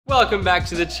Welcome back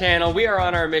to the channel. We are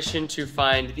on our mission to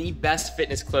find the best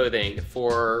fitness clothing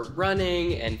for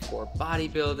running and for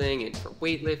bodybuilding and for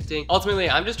weightlifting. Ultimately,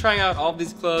 I'm just trying out all of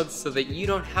these clothes so that you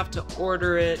don't have to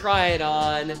order it, try it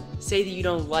on, say that you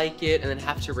don't like it, and then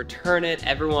have to return it.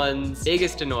 Everyone's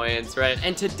biggest annoyance, right?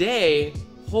 And today,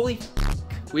 holy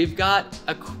f***, we've got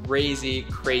a crazy,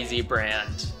 crazy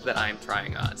brand that I'm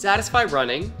trying on. Satisfy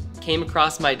Running came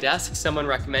across my desk. Someone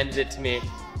recommended it to me.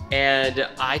 And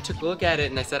I took a look at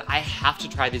it and I said, I have to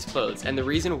try these clothes. And the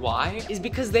reason why is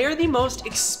because they are the most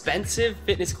expensive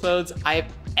fitness clothes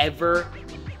I've ever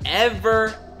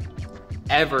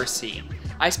seen.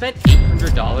 I spent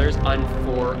 $800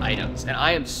 on 4 items, and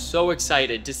I am so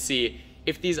excited to see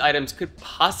if these items could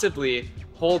possibly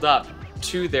hold up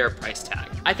to their price tag.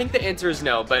 I think the answer is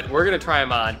no, but we're gonna try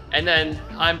them on, and then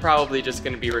I'm probably just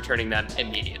gonna be returning them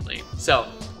immediately. So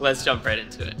let's jump right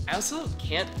into it. I also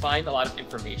can't find a lot of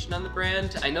information on the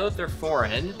brand. I know that they're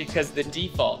foreign because the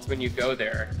default when you go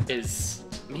there is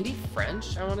maybe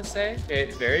French, I wanna say.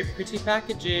 Okay, very pretty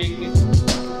packaging.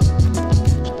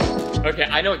 Okay,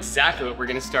 I know exactly what we're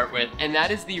gonna start with, and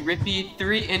that is the Rippy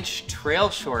 3-inch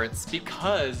trail shorts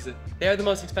because they're the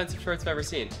most expensive shorts I've ever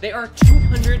seen. They are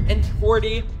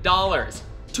 $240.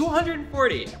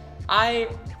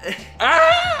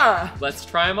 $240. Let's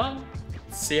try them on,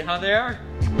 see how they are.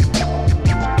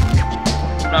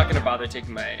 I'm not gonna bother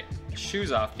taking my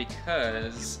shoes off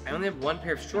because I only have 1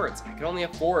 pair of shorts. I can only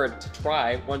afford to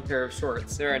try 1 pair of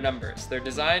shorts. There are numbers. They're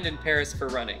designed in Paris for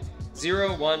running.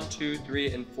 0, 1, 2,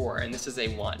 3, and 4, and this is a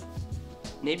 1.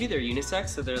 Maybe they're unisex,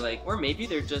 so they're like, or maybe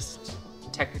they're just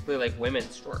technically like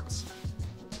women's shorts.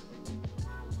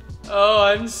 Oh,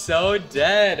 I'm so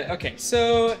dead. Okay,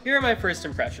 so here are my first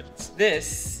impressions.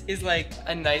 This is like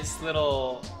a nice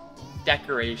little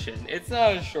decoration. It's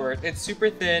not a short, it's super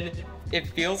thin. It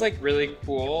feels like really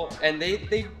cool, and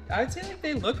I would say like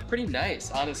they look pretty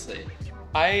nice, honestly.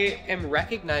 I am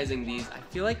recognizing these. I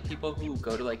feel like people who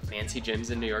go to like fancy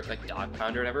gyms in New York, like Dog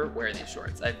Pound or whatever, wear these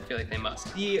shorts. I feel like they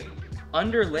must. The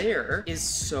under layer is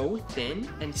so thin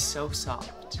and so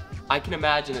soft. I can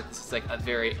imagine that this is like a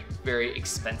very, very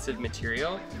expensive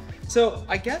material. So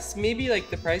I guess maybe like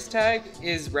the price tag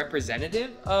is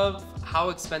representative of how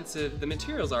expensive the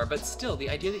materials are, but still the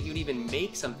idea that you'd even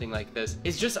make something like this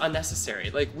is just unnecessary.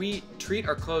 Like we treat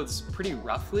our clothes pretty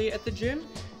roughly at the gym,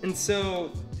 and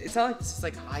so it's not like this is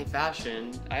like high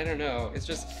fashion. I don't know, it's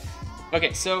just,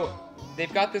 okay, so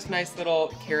they've got this nice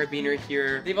little carabiner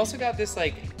here. They've also got this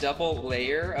like double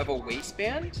layer of a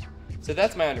waistband. So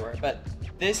that's my underwear, but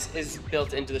this is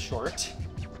built into the short.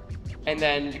 And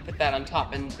then you put that on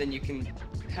top, and then you can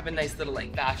have a nice little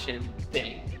like fashion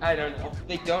thing. I don't know.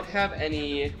 They don't have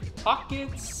any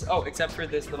pockets. Oh, except for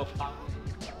this little pocket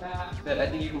that I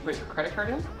think you can put your credit card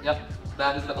in. Yep,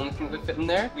 that is the only thing that would fit in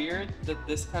there. Weird that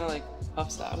this kind of like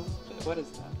puffs out. What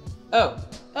is that?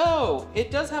 Oh,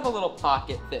 it does have a little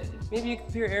pocket thing. Maybe you can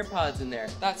put your AirPods in there.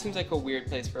 That seems like a weird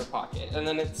place for a pocket. And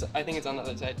then I think it's on the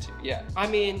other side too, yeah. I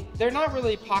mean, they're not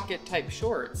really pocket type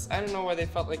shorts. I don't know why they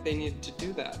felt like they needed to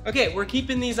do that. Okay, we're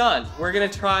keeping these on. We're gonna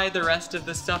try the rest of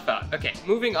the stuff out. Okay,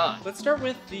 moving on. Let's start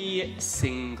with the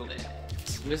singlet.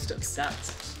 I'm just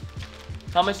obsessed.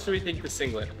 How much do we think the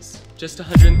singlet is? Just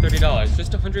 $130.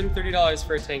 Just $130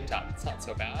 for a tank top. It's not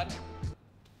so bad.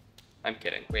 I'm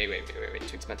kidding. Wait,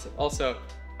 too expensive. Also,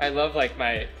 I love like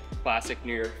my classic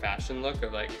New York fashion look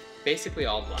of like basically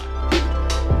all black.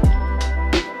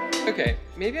 Okay,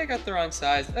 maybe I got the wrong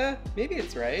size. Maybe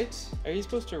it's right. Are you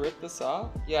supposed to rip this off?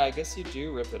 Yeah, I guess you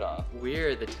do rip it off.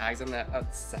 Weird, the tag's on that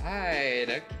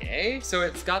outside. Okay. So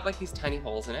it's got like these tiny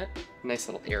holes in it. Nice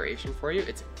little aeration for you.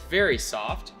 It's very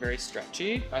soft, very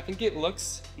stretchy. I think it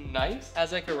looks nice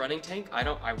as like a running tank.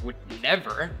 I would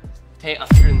never pay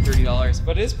 $130,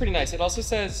 but it is pretty nice. It also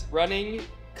says running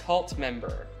cult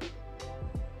member.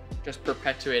 Just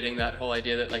perpetuating that whole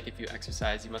idea that like if you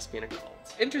exercise, you must be in a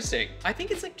cult. Interesting. I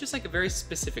think it's like just like a very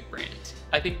specific brand.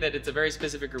 I think that it's a very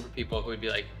specific group of people who would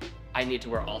be like, I need to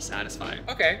wear all Satisfy.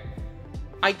 Okay,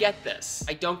 I get this.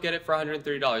 I don't get it for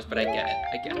 $130, but I get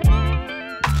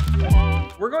it.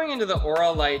 We're going into the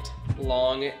AuraLite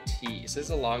Long Tee. So this is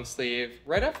a long sleeve.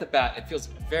 Right off the bat, it feels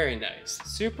very nice.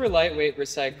 Super lightweight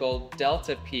recycled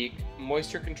Delta Peak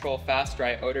moisture control fast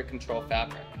dry odor control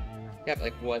fabric. Yeah, but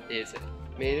like what is it?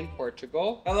 Made in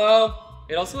Portugal. Hello.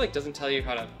 It also like doesn't tell you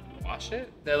how to wash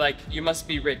it. They're like, you must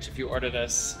be rich if you order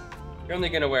this. You're only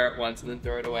gonna wear it once and then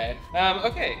throw it away.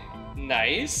 Okay,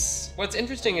 nice. What's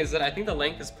interesting is that I think the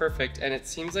length is perfect, and it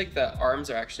seems like the arms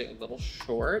are actually a little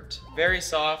short. Very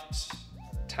soft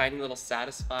tiny little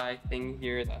Satisfy thing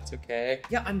here, that's okay.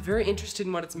 Yeah, I'm very interested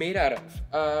in what it's made out of,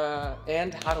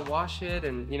 and how to wash it,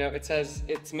 and you know, it says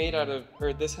it's made out of,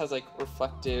 or this has like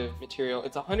reflective material.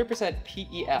 It's 100%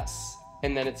 PES,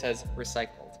 and then it says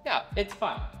recycled. Yeah, it's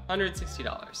fine,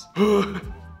 $160.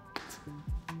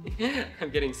 I'm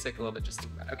getting sick a little bit just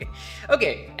thinking about it. Okay,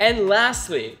 okay, and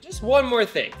lastly, just one more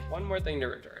thing to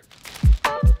return.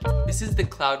 This is the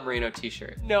CloudMerino T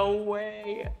Shirt. No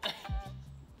way.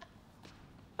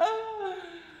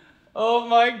 Oh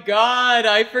my God,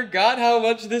 I forgot how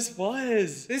much this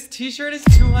was. This t-shirt is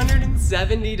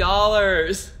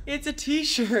 $270. It's a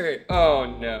t-shirt.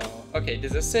 Oh no. Okay,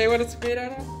 does this say what it's made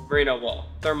out of? Merino wool,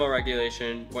 thermal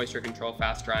regulation, moisture control,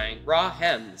 fast drying, raw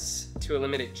hems to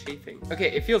eliminate chafing.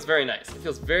 Okay, it feels very nice. It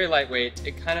feels very lightweight.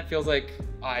 It kind of feels like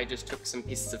I just took some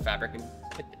pieces of fabric and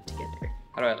put them together.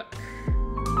 How do I look?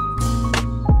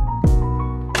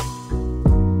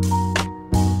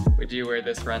 Would you wear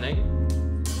this running?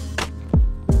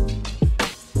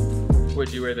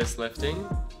 Would you wear this lifting?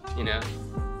 You know,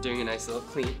 doing a nice little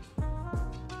clean?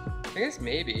 I guess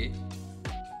maybe.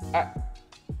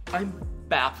 I'm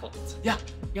baffled. Yeah,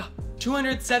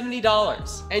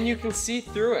 $270. And you can see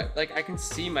through it. Like I can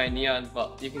see my neon,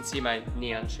 well, you can see my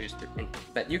neon shoes through it,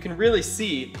 but you can really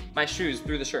see my shoes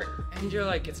through the shirt. And you're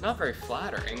like, it's not very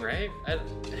flattering, right?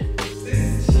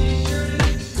 This t-shirt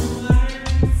is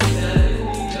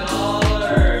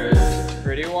 $270.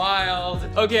 Pretty wild.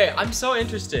 Okay, I'm so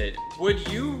interested. Would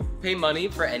you pay money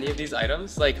for any of these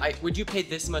items? Like, would you pay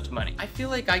this much money? I feel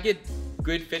like I get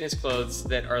good fitness clothes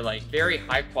that are like very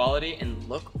high quality and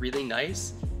look really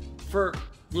nice for,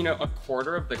 you know, a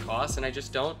quarter of the cost, and I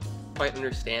just don't quite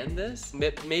understand this.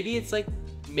 Maybe it's like,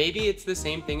 maybe it's the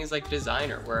same thing as like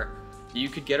designer, where you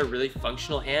could get a really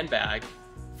functional handbag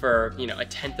for, you know, a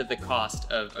tenth of the cost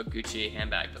of a Gucci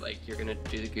handbag, but like you're gonna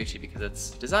do the Gucci because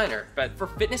it's designer. But for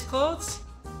fitness clothes,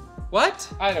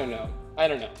 what? I don't know.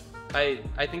 I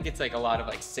think it's like a lot of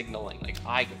like signaling, like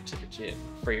I go to the gym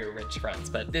for your rich friends.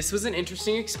 But this was an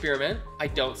interesting experiment. I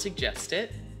don't suggest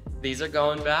it. These are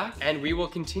going back, and we will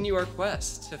continue our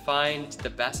quest to find the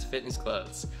best fitness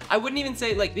clothes. I wouldn't even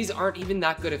say like these aren't even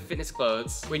that good of fitness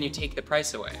clothes when you take the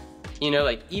price away. You know,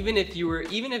 like even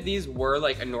if these were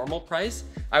like a normal price,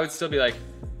 I would still be like,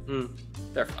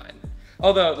 they're fine.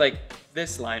 Although like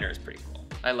this liner is pretty cool.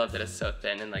 I love that it's so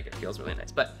thin and like it feels really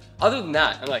nice. But other than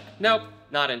that, I'm like, nope,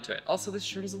 not into it. Also, this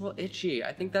shirt is a little itchy.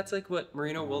 I think that's like what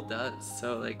merino wool does.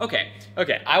 So like, okay,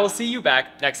 I will see you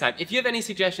back next time. If you have any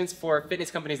suggestions for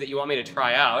fitness companies that you want me to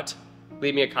try out,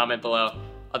 leave me a comment below.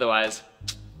 Otherwise,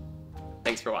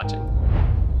 thanks for watching.